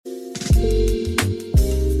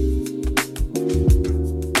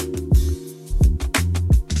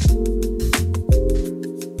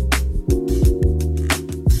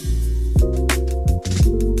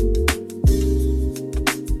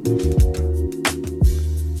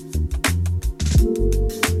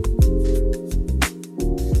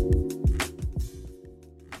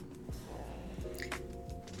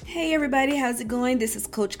everybody, how's it going? This is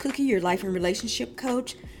Coach Cookie, your life and relationship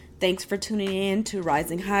coach. Thanks for tuning in to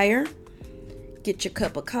Rising Higher. Get your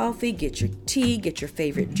cup of coffee, get your tea, get your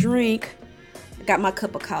favorite drink. I got my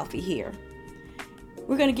cup of coffee here.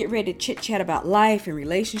 We're going to get ready to chit-chat about life and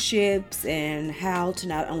relationships and how to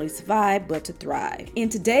not only survive, but to thrive. In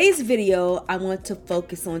today's video, I want to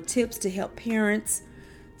focus on tips to help parents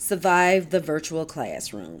survive the virtual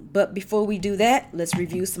classroom. But before we do that, let's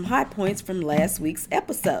review some high points from last week's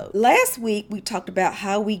episode. Last week, we talked about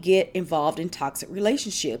how we get involved in toxic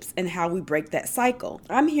relationships and how we break that cycle.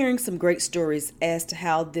 I'm hearing some great stories as to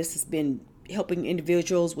how this has been helping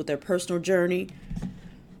individuals with their personal journey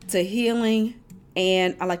to healing.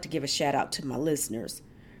 And I like to give a shout out to my listeners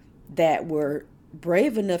that were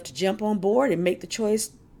brave enough to jump on board and make the choice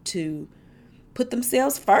to put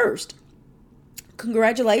themselves first.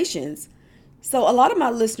 Congratulations. So a lot of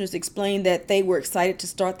my listeners explained that they were excited to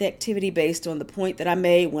start the activity based on the point that I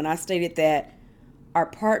made when I stated that our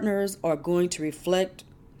partners are going to reflect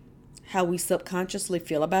how we subconsciously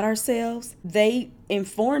feel about ourselves. They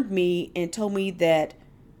informed me and told me that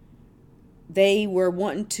they were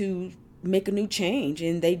wanting to make a new change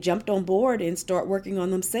and they jumped on board and start working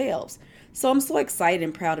on themselves. So I'm so excited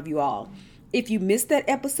and proud of you all. If you missed that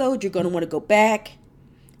episode, you're going to want to go back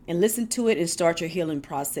and listen to it and start your healing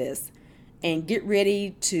process. And get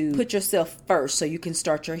ready to put yourself first so you can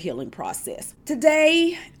start your healing process.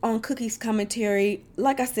 Today on Cookie's Commentary,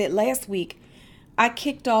 like I said last week, I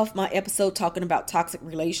kicked off my episode talking about toxic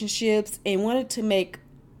relationships and wanted to make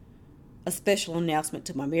a special announcement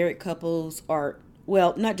to my married couples, or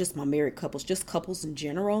well, not just my married couples, just couples in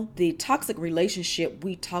general. The toxic relationship,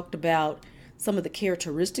 we talked about some of the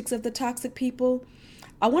characteristics of the toxic people.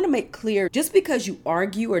 I want to make clear, just because you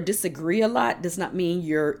argue or disagree a lot does not mean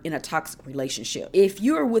you're in a toxic relationship. If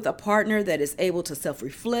you're with a partner that is able to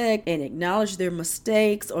self-reflect and acknowledge their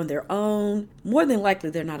mistakes on their own, more than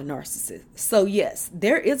likely they're not a narcissist. So yes,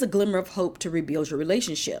 there is a glimmer of hope to rebuild your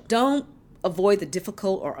relationship. Don't avoid the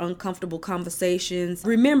difficult or uncomfortable conversations.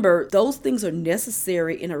 Remember, those things are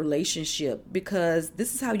necessary in a relationship because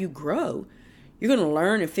this is how you grow. You're going to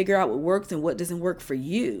learn and figure out what works and what doesn't work for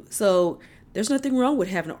you. So there's nothing wrong with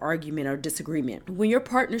having an argument or disagreement. When your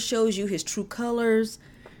partner shows you his true colors,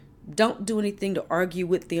 don't do anything to argue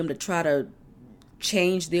with them to try to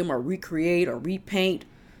change them or recreate or repaint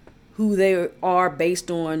who they are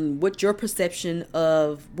based on what your perception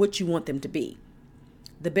of what you want them to be.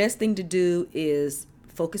 The best thing to do is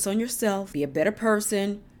focus on yourself, be a better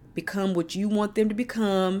person, become what you want them to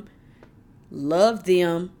become, love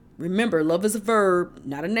them. Remember, love is a verb,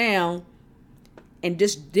 not a noun. And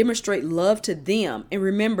just demonstrate love to them. And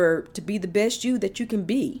remember to be the best you that you can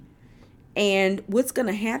be. And what's going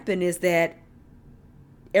to happen is that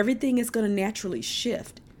everything is going to naturally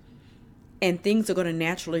shift. And things are going to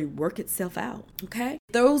naturally work itself out. Okay?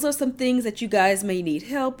 Those are some things that you guys may need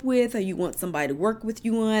help with, or you want somebody to work with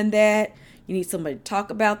you on that. You need somebody to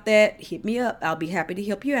talk about that. Hit me up. I'll be happy to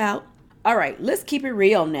help you out. All right, let's keep it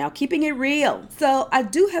real now. Keeping it real. So I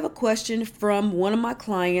do have a question from one of my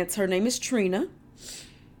clients. Her name is Trina.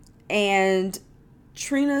 And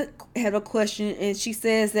Trina had a question, and she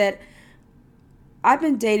says that I've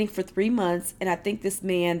been dating for 3 months, and I think this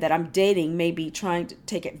man that I'm dating may be trying to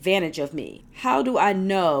take advantage of me. How do I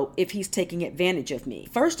know if he's taking advantage of me?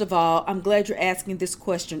 First of all, I'm glad you're asking this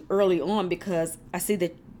question early on because I see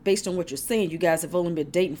that based on what you're saying, you guys have only been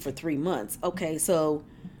dating for 3 months. Okay, so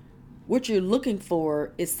what you're looking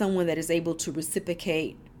for is someone that is able to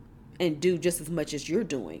reciprocate and do just as much as you're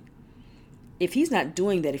doing. If he's not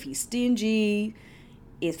doing that, if he's stingy,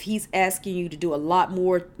 if he's asking you to do a lot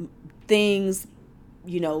more things,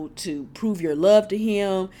 to prove your love to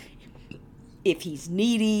him, if he's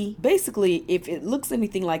needy, basically, if it looks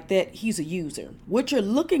anything like that, he's a user. What you're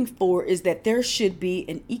looking for is that there should be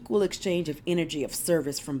an equal exchange of energy of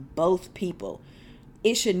service from both people.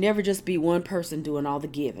 It should never just be one person doing all the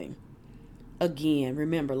giving. Again,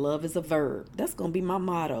 remember, love is a verb. That's going to be my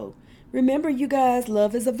motto. Remember, you guys,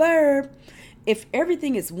 love is a verb. If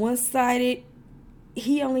everything is one-sided,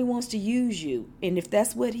 he only wants to use you. And if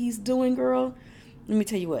that's what he's doing, girl, let me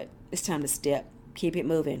tell you what, it's time to step. Keep it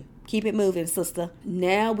moving. Keep it moving, sister.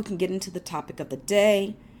 Now we can get into the topic of the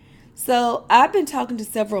day. So I've been talking to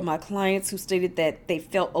several of my clients who stated that they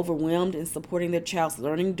felt overwhelmed in supporting their child's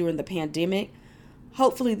learning during the pandemic.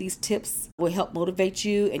 Hopefully these tips will help motivate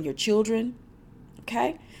you and your children.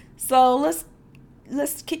 Okay? So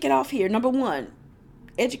let's kick it off here. Number 1.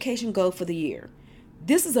 Education goal for the year.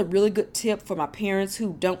 This is a really good tip for my parents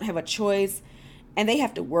who don't have a choice and they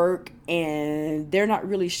have to work and they're not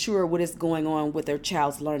really sure what is going on with their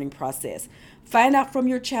child's learning process. Find out from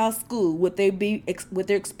your child's school what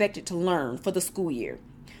they're expected to learn for the school year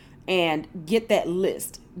and get that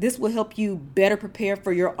list. This will help you better prepare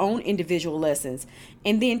for your own individual lessons,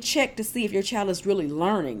 and then check to see if your child is really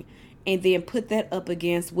learning, and then put that up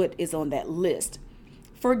against what is on that list.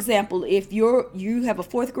 For example, if you have a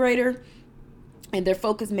fourth grader and their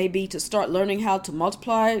focus may be to start learning how to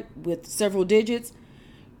multiply with several digits,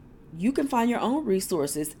 you can find your own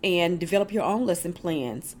resources and develop your own lesson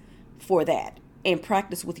plans for that and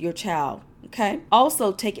practice with your child. Okay.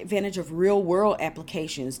 Also, take advantage of real world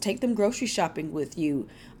applications. Take them grocery shopping with you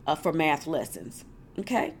for math lessons.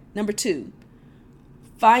 Okay. Number 2,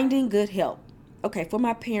 finding good help. Okay. For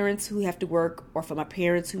my parents who have to work, or for my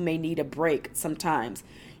parents who may need a break sometimes,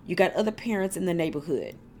 you got other parents in the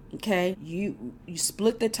neighborhood. Okay. You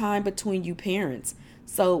split the time between you parents.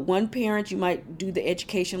 So one parent, you might do the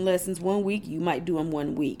education lessons one week, you might do them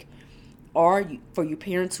one week. Or for your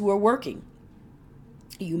parents who are working,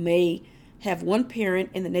 you may have one parent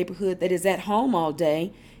in the neighborhood that is at home all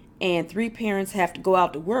day, and 3 parents have to go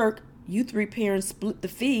out to work. You 3 parents split the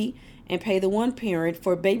fee and pay the one parent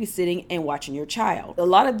for babysitting and watching your child. A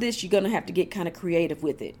lot of this, you're going to have to get kind of creative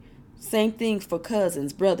with it. Same thing for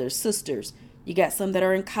cousins, brothers, sisters. You got some that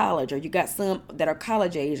are in college, or you got some that are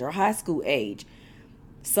college age or high school age.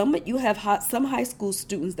 Some high school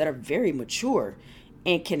students that are very mature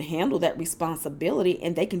and can handle that responsibility,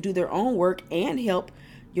 and they can do their own work and help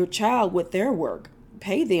your child with their work.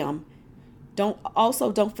 Pay them. Don't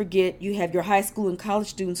forget, you have your high school and college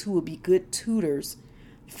students who will be good tutors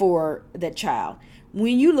for that child.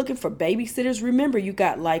 When you're looking for babysitters, remember you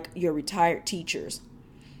got like your retired teachers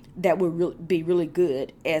that will be really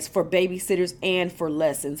good as for babysitters and for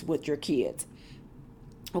lessons with your kids.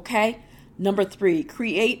 Okay. Number 3,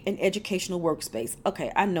 create an educational workspace.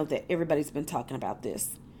 Okay, I know that everybody's been talking about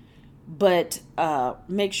this, but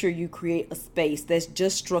make sure you create a space that's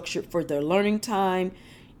just structured for their learning time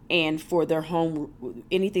and for their home,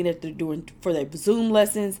 anything that they're doing for their Zoom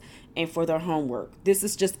lessons and for their homework. This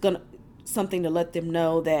is just something to let them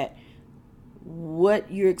know that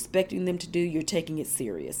what you're expecting them to do, you're taking it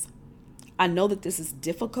serious. I know that this is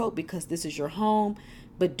difficult because this is your home,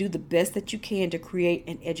 but do the best that you can to create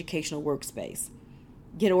an educational workspace.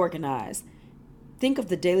 Get organized. Think of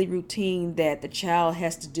the daily routine that the child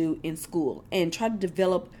has to do in school and try to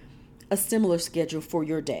develop a similar schedule for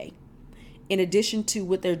your day. In addition to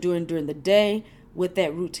what they're doing during the day, what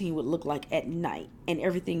that routine would look like at night, and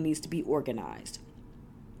everything needs to be organized.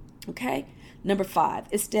 Okay? Number 5,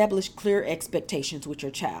 establish clear expectations with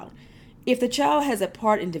your child. If the child has a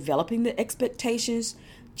part in developing the expectations,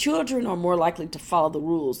 children are more likely to follow the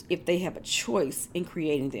rules if they have a choice in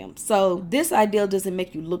creating them. So this ideal doesn't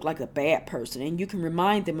make you look like a bad person, and you can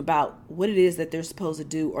remind them about what it is that they're supposed to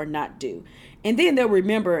do or not do. And then they'll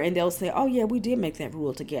remember and they'll say, oh yeah, we did make that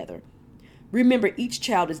rule together. Remember, each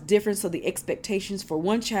child is different, so the expectations for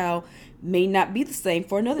one child may not be the same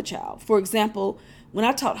for another child. For example, when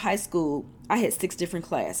I taught high school, I had 6 different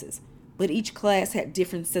classes, but each class had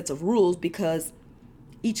different sets of rules because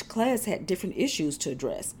each class had different issues to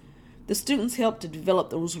address. The students helped to develop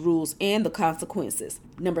those rules and the consequences.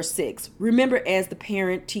 Number 6, remember, as the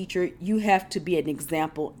parent teacher, you have to be an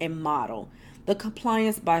example and model the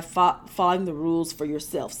compliance by following the rules for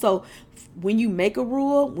yourself. So when you make a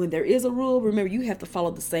rule, when there is a rule, remember you have to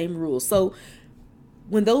follow the same rules. So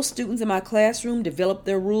when those students in my classroom developed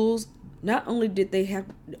their rules, not only did they have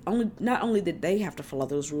to follow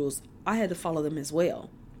those rules, I had to follow them as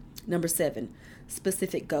well. Number 7,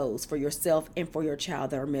 specific goals for yourself and for your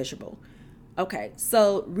child that are measurable. Okay,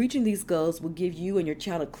 so reaching these goals will give you and your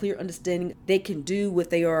child a clear understanding they can do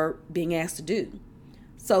what they are being asked to do.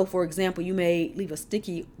 So, for example, you may leave a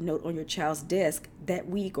sticky note on your child's desk that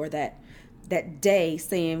week or that day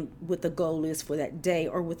saying what the goal is for that day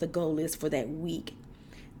or what the goal is for that week.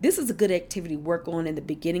 This is a good activity to work on in the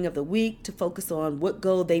beginning of the week to focus on what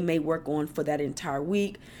goal they may work on for that entire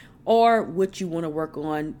week, or what you want to work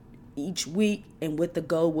on each week and what the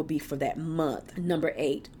goal will be for that month. Number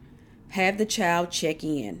 8, have the child check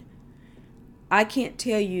in. I can't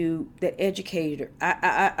tell you that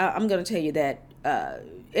I'm going to tell you that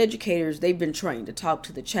educators, they've been trained to talk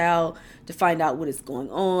to the child to find out what is going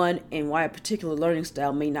on and why a particular learning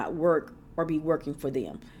style may not work or be working for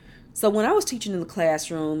them. So when I was teaching in the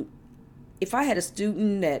classroom, if I had a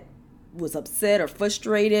student that was upset or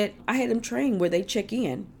frustrated, I had them trained where they check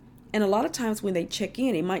in. And a lot of times when they check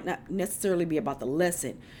in, it might not necessarily be about the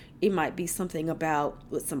lesson. It might be something about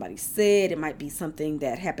what somebody said. It might be something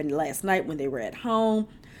that happened last night when they were at home.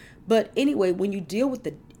 But anyway, when you deal with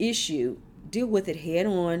the issue, deal with it head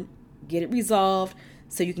on, get it resolved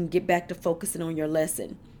so you can get back to focusing on your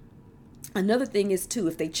lesson. Another thing is too,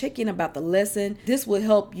 if they check in about the lesson, this will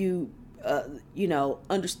help you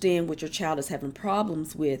understand what your child is having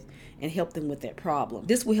problems with and help them with that problem.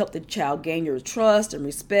 This will help the child gain your trust and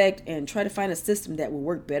respect and try to find a system that will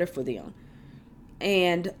work better for them.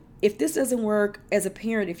 And if this doesn't work, as a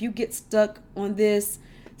parent, if you get stuck on this,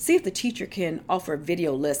 see if the teacher can offer a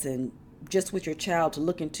video lesson just with your child to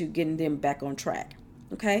look into getting them back on track.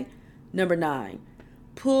 Okay? Number 9,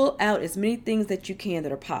 pull out as many things that you can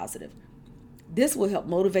that are positive. This will help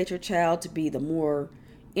motivate your child to be the more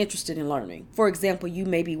interested in learning. For example, you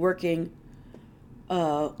may be working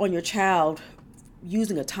on your child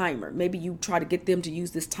using a timer. Maybe you try to get them to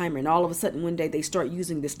use this timer, and all of a sudden one day they start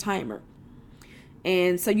using this timer.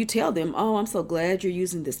 And so you tell them, oh, I'm so glad you're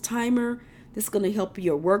using this timer. This is going to help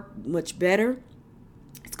your work much better.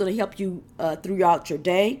 It's going to help you throughout your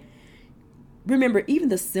day. Remember, even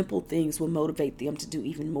the simple things will motivate them to do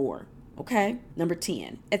even more. Okay? Number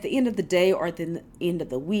 10, at the end of the day or at the end of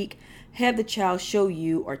the week, have the child show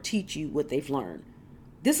you or teach you what they've learned.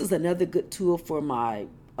 This is another good tool for my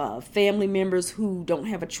family members who don't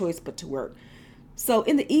have a choice but to work. So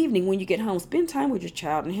in the evening when you get home, spend time with your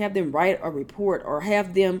child and have them write a report or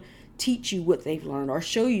have them teach you what they've learned or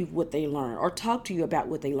show you what they learned or talk to you about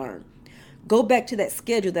what they learned. Go back to that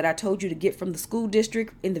schedule that I told you to get from the school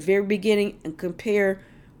district in the very beginning and compare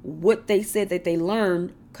what they said that they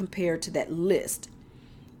learned compared to that list.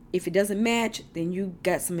 If it doesn't match, then you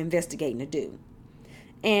got some investigating to do.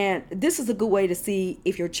 And this is a good way to see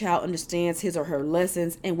if your child understands his or her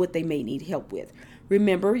lessons and what they may need help with.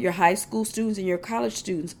 Remember, your high school students and your college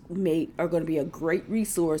students are going to be a great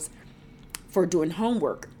resource for doing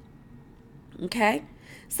homework. Okay?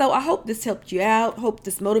 So I hope this helped you out. Hope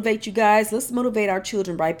this motivates you guys. Let's motivate our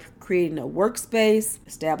children by creating a workspace,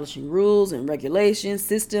 establishing rules and regulations,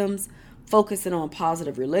 systems, focusing on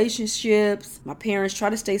positive relationships. My parents, try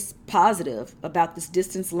to stay positive about this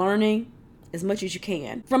distance learning as much as you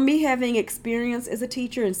can. From me having experience as a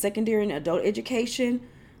teacher in secondary and adult education,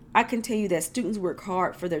 I can tell you that students work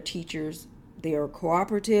hard for their teachers. They are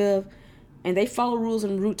cooperative and they follow rules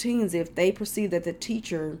and routines if they perceive that the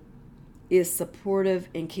teacher is supportive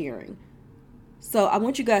and caring. So I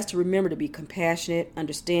want you guys to remember to be compassionate,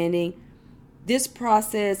 understanding. This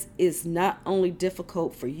process is not only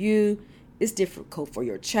difficult for you, it's difficult for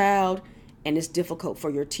your child, and it's difficult for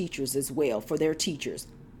your teachers as well, for their teachers.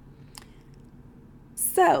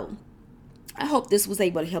 So I hope this was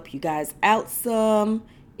able to help you guys out some.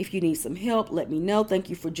 If you need some help, let me know. Thank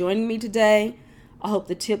you for joining me today. I hope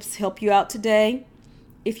the tips help you out today.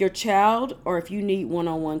 If your child or if you need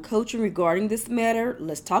one-on-one coaching regarding this matter,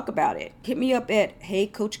 let's talk about it. Hit me up at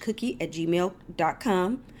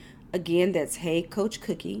heycoachcookie@gmail.com. Again, that's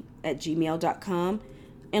heycoachcookie@gmail.com.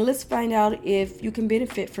 And let's find out if you can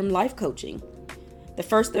benefit from life coaching. The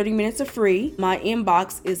first 30 minutes are free. My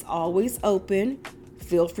inbox is always open.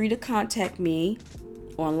 Feel free to contact me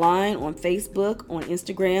online, on Facebook, on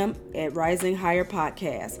Instagram at Rising Higher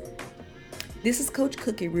Podcast. This is Coach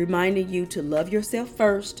Cookie reminding you to love yourself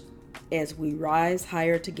first as we rise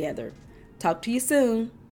higher together. Talk to you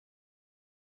soon.